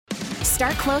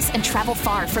Start close and travel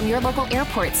far from your local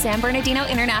airport, San Bernardino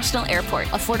International Airport.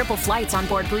 Affordable flights on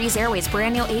board Breeze Airways'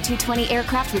 brand new A220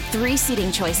 aircraft with 3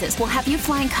 seating choices will have you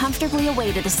flying comfortably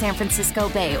away to the San Francisco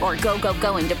Bay or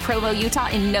going to Provo, Utah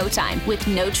in no time with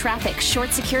no traffic,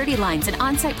 short security lines, and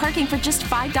on-site parking for just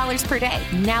 $5 per day.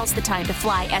 Now's the time to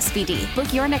fly SBD.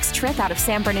 Book your next trip out of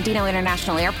San Bernardino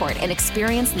International Airport and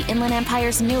experience the Inland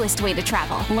Empire's newest way to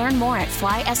travel. Learn more at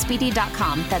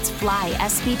flysbd.com. That's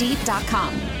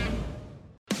flysbd.com.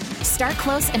 Start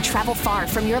close and travel far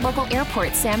from your local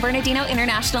airport, San Bernardino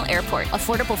International Airport.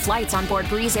 Affordable flights on board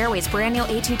Breeze Airways' brand new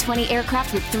A220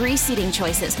 aircraft with 3 seating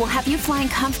choices will have you flying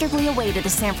comfortably away to the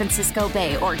San Francisco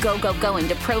Bay or going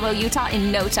to Provo, Utah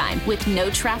in no time with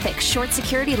no traffic, short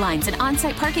security lines, and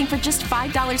on-site parking for just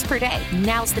 $5 per day.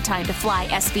 Now's the time to fly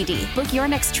SBD. Book your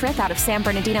next trip out of San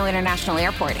Bernardino International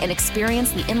Airport and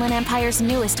experience the Inland Empire's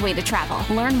newest way to travel.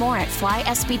 Learn more at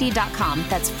flysbd.com.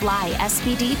 That's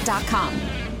flysbd.com.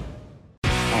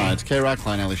 All right, it's CLIP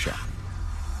Klein, Ellie Show.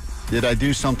 Did I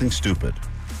do something stupid?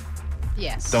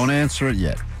 Yes. Don't answer it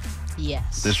yet.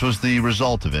 Yes. This was the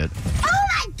result of it. Oh,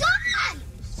 my God!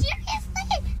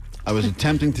 Seriously? I was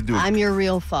attempting to do it. I'm your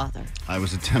real father. I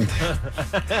was attempting.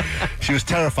 She was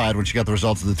terrified when she got the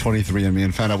results of the 23andMe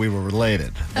and found out we were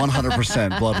related.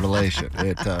 100% blood relation.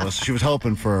 She was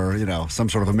hoping for, some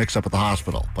sort of a mix-up at the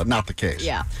hospital, but not the case.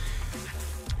 Yeah.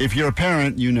 If you're a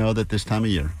parent, you know that this time of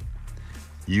year,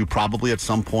 you probably at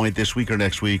some point this week or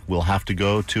next week will have to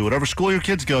go to whatever school your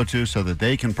kids go to so that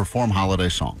they can perform holiday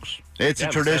songs. It's a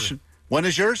tradition. When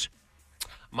is yours?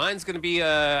 Mine's going to be,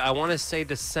 I want to say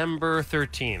December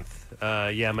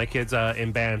 13th. My kid's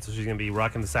in band, so she's going to be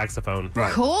rocking the saxophone.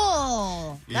 Right.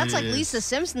 Cool. That's like Lisa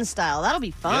Simpson style. That'll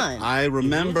be fun. Yep. I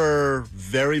remember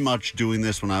very much doing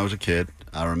this when I was a kid.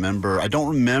 I don't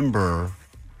remember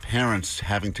parents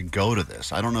having to go to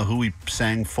this. I don't know who we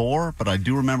sang for, but I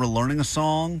do remember learning a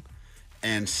song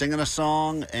and singing a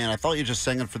song, and I thought you just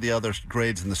sang it for the other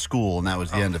grades in the school, and that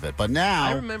was the end of it. But now,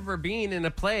 I remember being in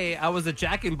a play. I was a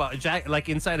like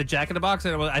inside a Jack in the Box,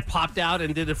 and I popped out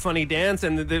and did a funny dance,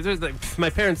 and my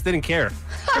parents didn't care.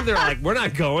 They're like, "We're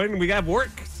not going. We got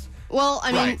work." Well,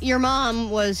 I mean, your mom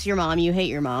was your mom. You hate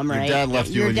your mom, right? Your dad left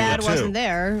you. Your dad wasn't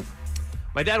there.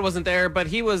 My dad wasn't there, but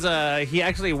he was. He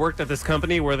actually worked at this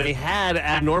company where they had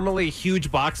abnormally huge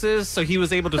boxes, so he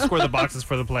was able to score the boxes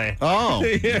for the play. Oh,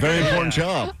 very important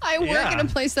job. I work in a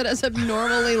place that has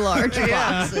abnormally large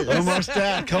boxes. Almost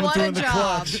Dad, coming through in the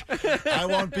job. clutch. I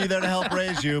won't be there to help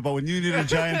raise you, but when you need a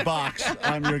giant box,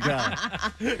 I'm your guy.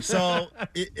 So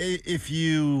if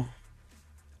you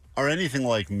are anything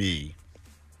like me,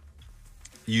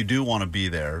 you do want to be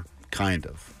there, kind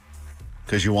of.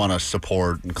 Because you want to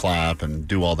support and clap and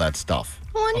do all that stuff.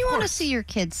 Well, and you want to see your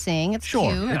kids sing. It's cute.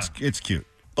 Sure, it's cute.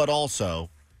 But also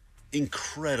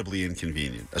incredibly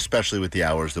inconvenient, especially with the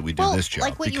hours that we do this job.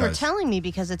 Like what you were telling me,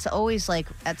 because it's always like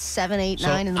at 7, 8,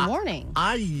 9 in the morning.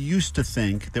 I used to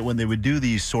think that when they would do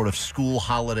these sort of school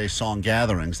holiday song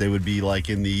gatherings, they would be like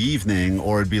in the evening,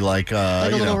 or it'd be like a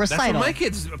little recital. That's what my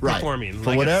kids performing.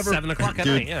 For at 7 o'clock at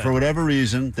night. Yeah. For whatever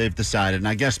reason, they've decided, and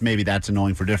I guess maybe that's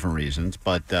annoying for different reasons,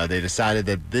 but they decided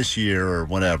that this year or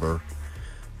whatever,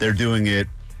 they're doing it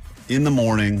in the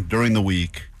morning, during the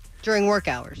week. During work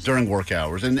hours. During work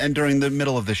hours, and during the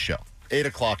middle of this show. 8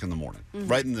 o'clock in the morning.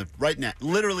 Mm-hmm. Right now,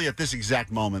 literally at this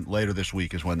exact moment later this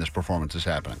week is when this performance is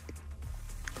happening.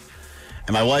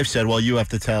 And my wife said, well, you have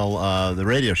to tell the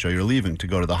radio show you're leaving to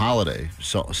go to the holiday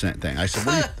thing. I said,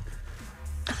 what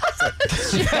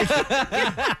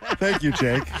Thank you,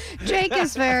 Jake. Jake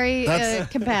is very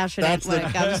compassionate when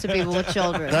it comes to people with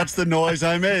children. That's the noise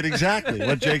I made, exactly,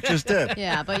 what Jake just did.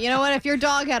 Yeah, but you know what? If your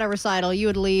dog had a recital, you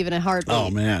would leave in a heartbeat. Oh,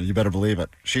 man, you better believe it.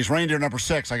 She's reindeer number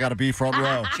 6. I got to be front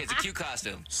row. She has a cute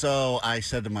costume. So I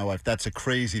said to my wife, that's a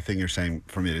crazy thing you're saying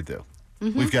for me to do.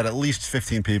 Mm-hmm. We've got at least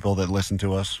 15 people that listen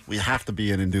to us. We have to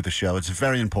be in and do the show. It's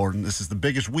very important. This is the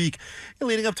biggest week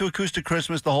leading up to Acoustic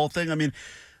Christmas, the whole thing. I mean,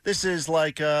 this is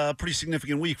like a pretty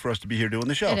significant week for us to be here doing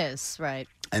the show. It is, right.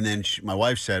 And then my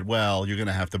wife said, well, you're going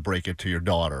to have to break it to your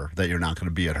daughter that you're not going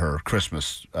to be at her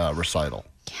Christmas recital.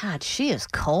 God, she is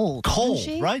cold. Cold,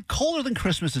 isn't she? right? Colder than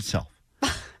Christmas itself.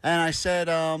 And I said,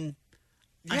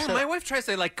 my wife tries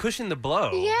to cushion the blow.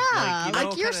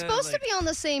 Yeah, you're supposed to be on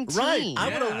the same team. Right. I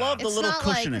would have loved a little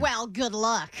cushioning. It's not like, well, good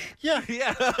luck. Yeah.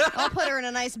 I'll put her in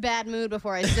a nice bad mood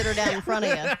before I sit her down in front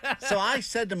of you. So I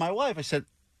said to my wife, I said,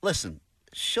 listen,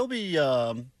 she'll be,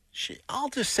 I'll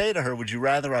just say to her, would you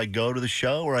rather I go to the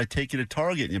show or I take you to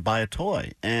Target and you buy a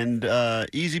toy? And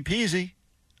easy peasy,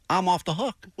 I'm off the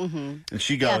hook. Mm-hmm. And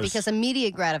she goes... Yeah, because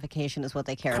immediate gratification is what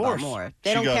they care about more.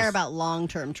 They don't care about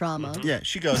long-term trauma. Yeah,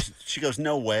 she goes,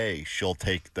 no way she'll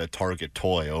take the Target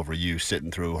toy over you sitting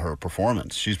through her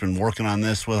performance. She's been working on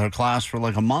this with her class for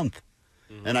like a month.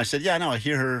 Mm-hmm. And I said, yeah, no, I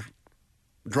hear her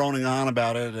droning on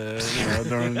about it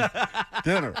during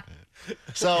dinner.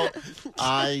 So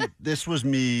this was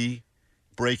me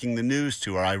breaking the news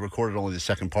to her. I recorded only the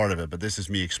second part of it, but this is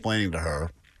me explaining to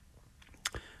her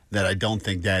that I don't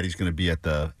think Daddy's going to be at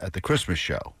the Christmas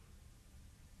show.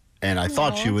 And I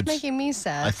thought she would... It's making me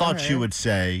sad. I thought she would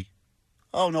say,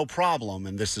 oh, no problem.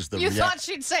 And this is the... You thought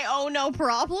she'd say, oh, no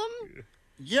problem?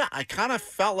 Yeah, I kind of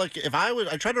felt like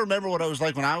I tried to remember what I was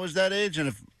like when I was that age.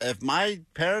 And if my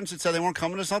parents had said they weren't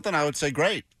coming to something, I would say,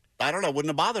 great. I don't know. It wouldn't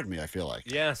have bothered me, I feel like.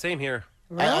 Yeah, same here.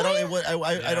 Really? I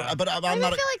don't, but I'm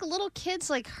not... I feel like little kids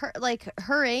like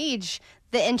her age...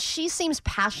 And she seems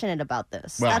passionate about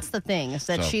this. Well, that's the thing, is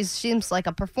that she seems like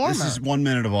a performer. This is 1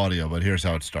 minute of audio, but here's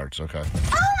how it starts, okay? Oh,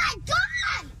 my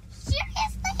God!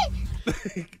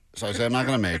 Seriously? So I say, I'm not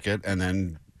going to make it, and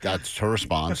then that's her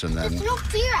response, and then... It's no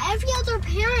fair. Every other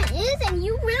parent is, and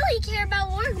you really care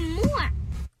about work more.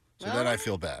 So then I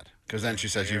feel bad, because then she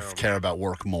says you care about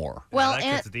work more. Well, that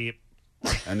gets deep.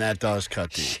 And that does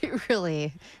cut deep. She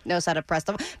really knows how to press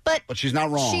them. But she's not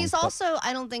wrong. She's also,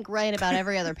 I don't think, right about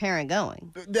every other parent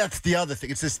going. That's the other thing.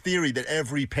 It's this theory that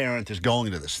every parent is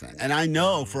going to this thing. And I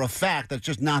know for a fact that's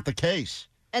just not the case.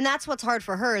 And that's what's hard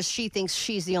for her is she thinks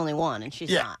she's the only one, and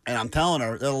she's not. And I'm telling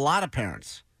her, there are a lot of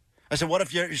parents. I said, what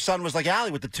if your son was like Allie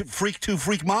with the two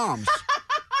freak moms?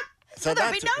 So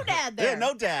there'd be no dad there. Yeah,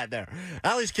 no dad there.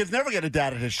 Allie's kids never get a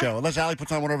dad at his show, unless Allie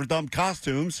puts on one of her dumb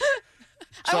costumes.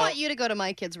 I want you to go to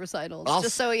my kids' recitals,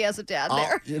 just so he has a dad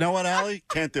there. You know what, Allie?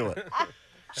 Can't do it.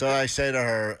 So I say to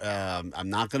her, I'm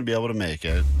not going to be able to make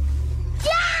it.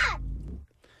 Dad!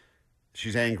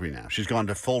 She's angry now. She's gone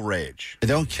to full rage. I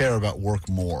don't care about work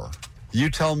more. You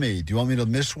tell me, do you want me to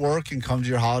miss work and come to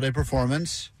your holiday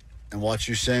performance and watch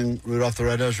you sing Rudolph the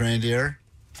Red-Nosed Reindeer?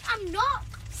 I'm not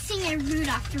singing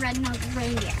Rudolph the Red-Nosed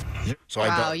Reindeer. So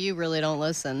wow, you really don't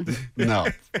listen. No.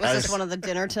 Was this one of the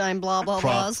dinner time blah, blah,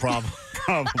 blahs?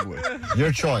 Probably.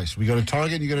 Your choice. We go to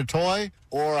Target and you get a toy,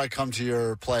 or I come to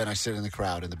your play and I sit in the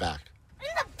crowd in the back. In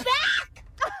the back?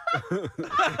 Why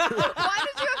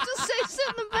did you have to say sit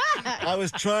in the back? I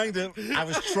was trying.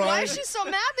 Why is she so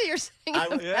mad that you're sitting in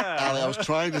the back? Allie, I was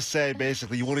trying to say,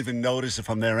 basically, you won't even notice if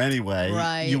I'm there anyway.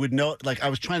 Right. You would know, like, I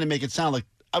was trying to make it sound like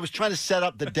I was trying to set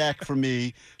up the deck for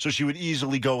me so she would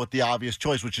easily go with the obvious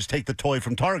choice, which is take the toy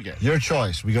from Target. Your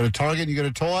choice. We go to Target and you get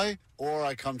a toy, or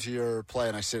I come to your play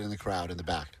and I sit in the crowd in the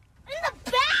back. In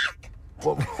the back?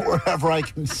 Wherever I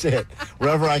can sit.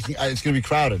 Wherever I can. It's going to be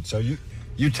crowded. So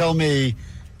you tell me,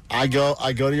 I go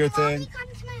to your thing. Mommy come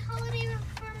to my holiday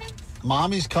performance?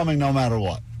 Mommy's coming no matter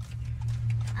what.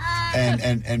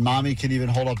 And Mommy can even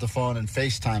hold up the phone and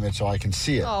FaceTime it so I can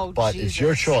see it. Oh, but Jesus. It's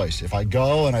your choice. If I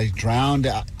go and I drown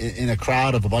in a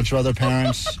crowd of a bunch of other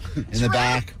parents in the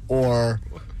back, or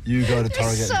you go to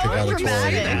Target and pick out a toy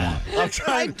that you want.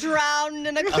 I drowned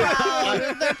in a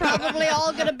crowd. They're probably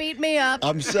all going to beat me up.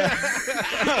 I'm saying.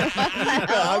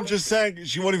 I'm just saying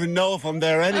she won't even know if I'm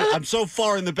there. I'm so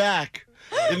far in the back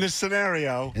in this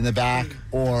scenario. In the back,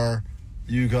 or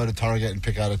you go to Target and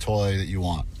pick out a toy that you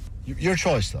want. Your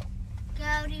choice, though.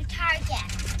 Go to Target.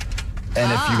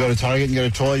 And if you go to Target and get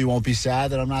a toy, you won't be sad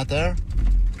that I'm not there?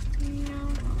 No.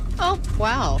 Oh,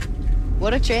 wow.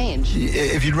 What a change.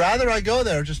 If you'd rather I go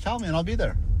there, just tell me and I'll be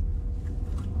there.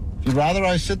 If you'd rather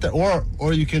I sit there, or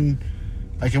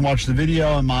I can watch the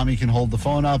video and Mommy can hold the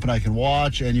phone up and I can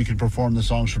watch and you can perform the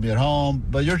songs for me at home.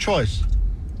 But your choice.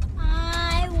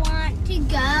 I want to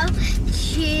go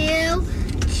to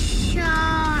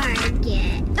Target.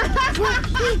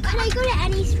 Could I go to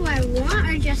any store I want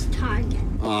or just Target?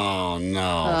 Oh,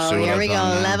 no. Oh, here we go.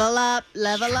 Level up.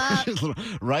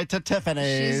 Right to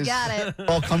Tiffany's. She's got it.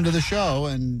 I'll come to the show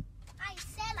and... I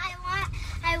said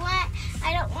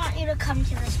I don't want you to come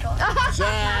to the store.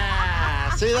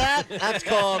 Yeah. See that? That's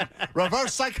called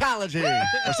reverse psychology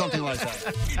or something like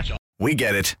that. We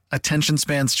get it. Attention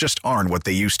spans just aren't what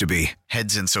they used to be.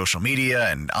 Heads in social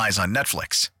media and eyes on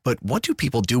Netflix. But what do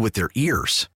people do with their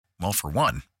ears? Well, for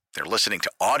one, they're listening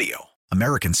to audio.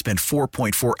 Americans spend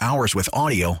 4.4 hours with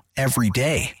audio every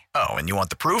day. Oh, and you want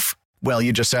the proof? Well,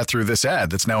 you just sat through this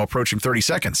ad that's now approaching 30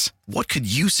 seconds. What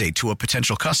could you say to a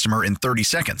potential customer in 30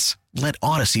 seconds? Let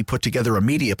Odyssey put together a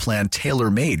media plan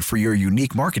tailor-made for your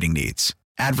unique marketing needs.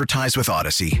 Advertise with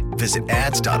Odyssey. Visit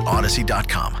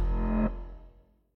ads.odyssey.com.